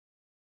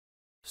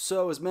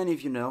So, as many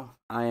of you know,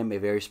 I am a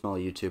very small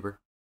YouTuber,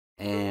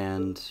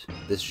 and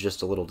this is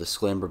just a little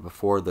disclaimer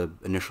before the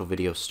initial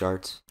video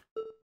starts.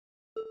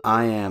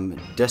 I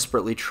am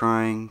desperately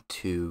trying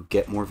to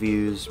get more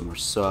views, more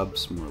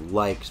subs, more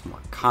likes, more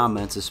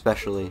comments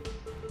especially,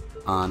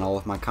 on all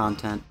of my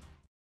content.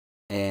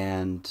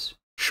 And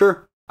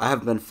sure, I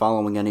haven't been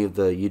following any of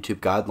the YouTube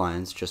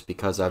guidelines just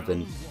because I've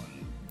been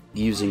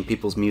using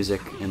people's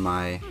music in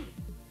my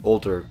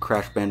older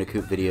Crash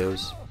Bandicoot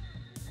videos,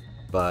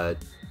 but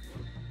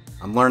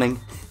I'm learning.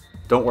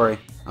 Don't worry,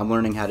 I'm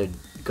learning how to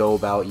go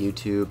about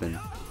YouTube, and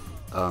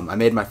I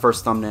made my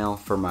first thumbnail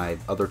for my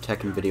other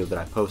Tekken video that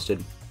I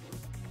posted,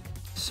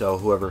 so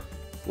whoever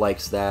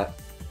likes that,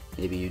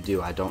 maybe you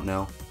do, I don't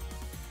know.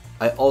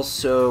 I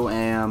also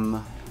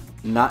am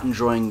not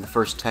enjoying the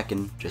first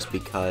Tekken just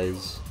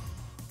because,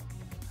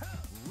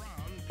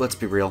 let's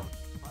be real,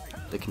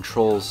 the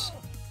controls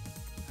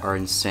are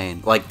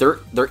insane. Like, they're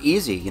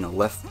easy, you know,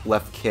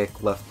 left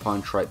kick, left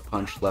punch, right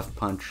punch, left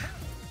punch,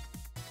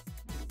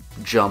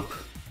 jump,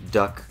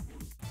 duck,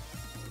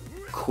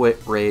 quit,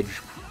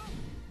 rage,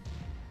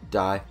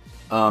 die.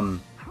 But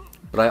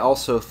I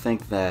also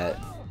think that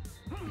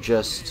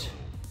just,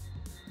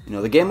 you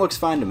know, the game looks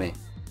fine to me.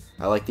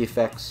 I like the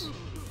effects.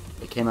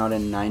 It came out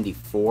in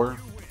 '94,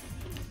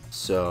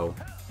 so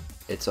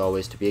it's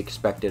always to be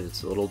expected.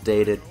 It's a little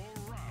dated.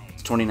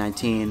 It's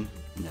 2019,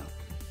 you know.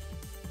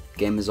 The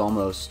game is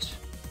almost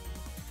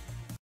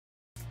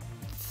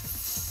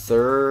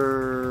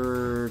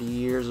 30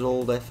 years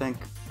old, I think,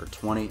 or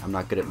 20. I'm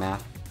not good at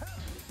math.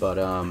 But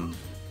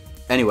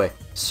anyway,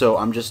 so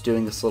I'm just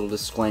doing this little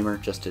disclaimer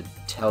just to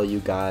tell you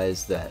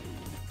guys that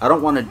I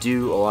don't want to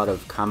do a lot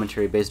of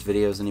commentary-based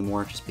videos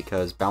anymore, just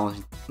because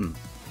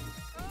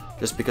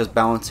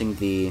balancing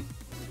the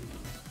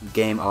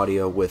game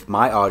audio with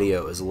my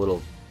audio is a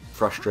little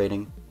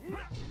frustrating.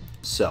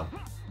 So,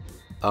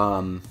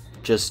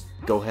 just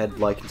go ahead,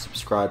 like and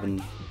subscribe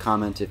and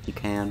comment if you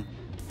can.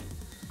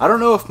 I don't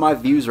know if my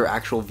views are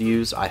actual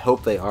views. I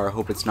hope they are. I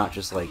hope it's not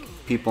just like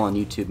people on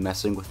YouTube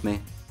messing with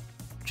me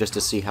just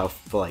to see how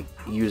like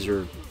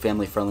user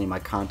family friendly my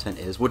content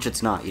is, which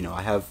it's not. You know,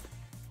 I have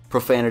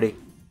profanity,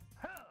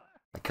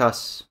 I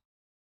cuss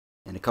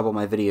in a couple of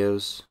my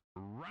videos,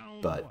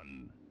 but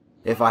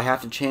if I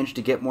have to change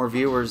to get more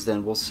viewers,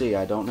 then we'll see.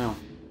 I don't know.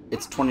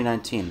 It's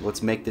 2019.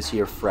 Let's make this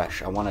year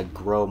fresh. I want to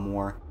grow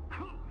more.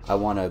 I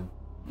want to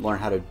learn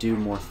how to do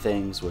more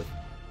things with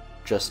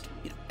just,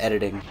 you know,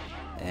 editing,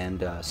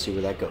 and see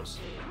where that goes.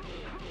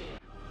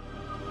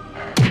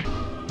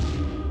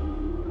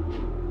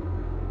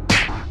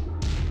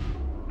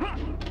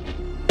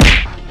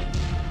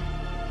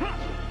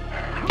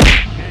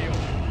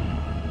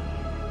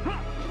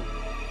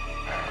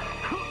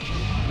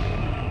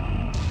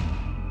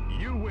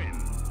 You win.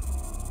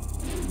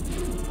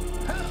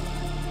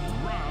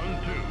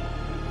 Round 2.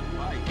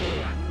 Fight.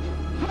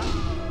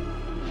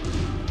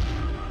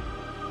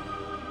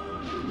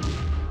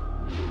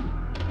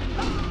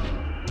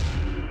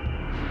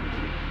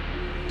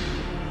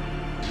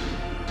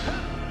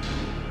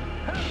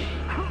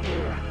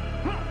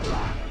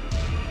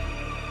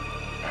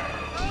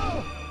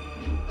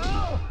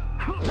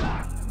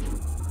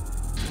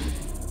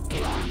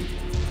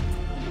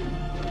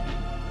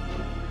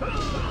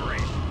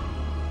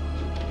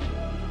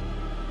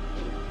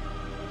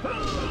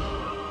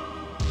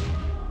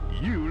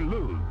 You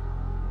lose.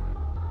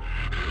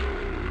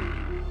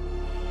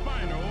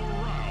 Final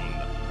round.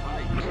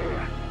 Fight.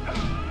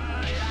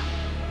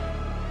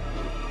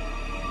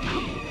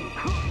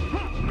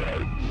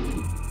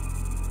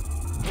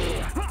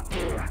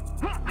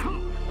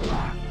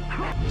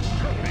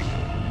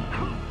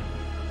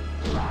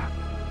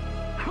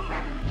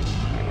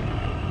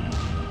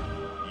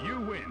 You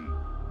win.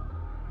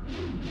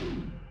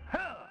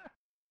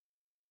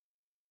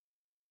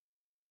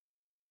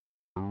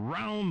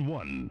 Round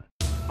 1.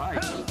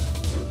 Fight.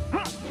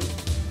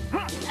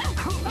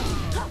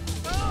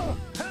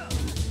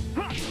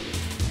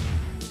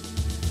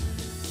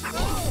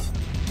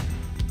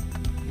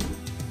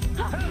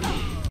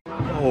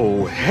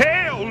 Oh,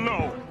 hell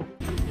no!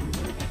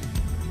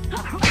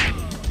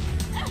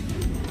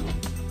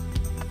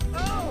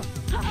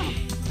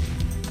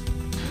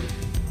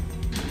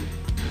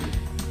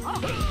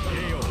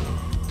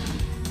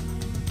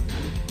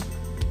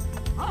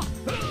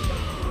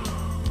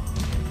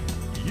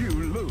 You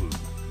lose.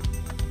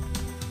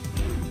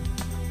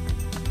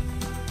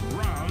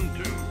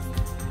 Round 2.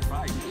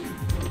 Fight.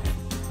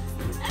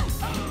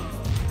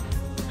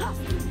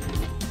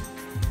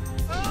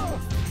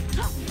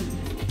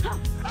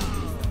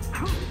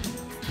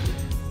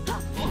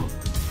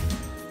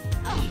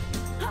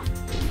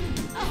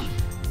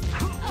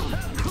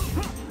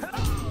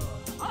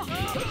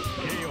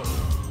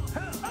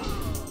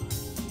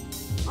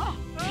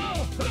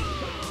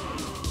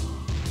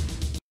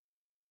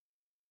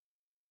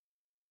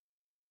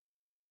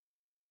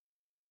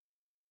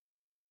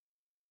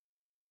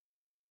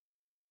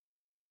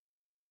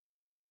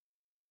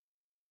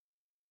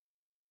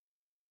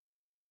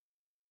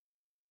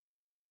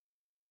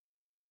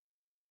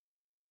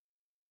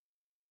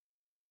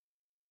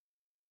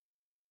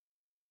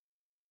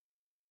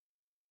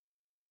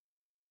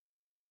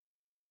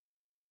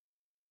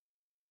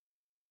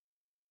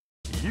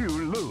 You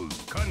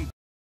lose. Continue.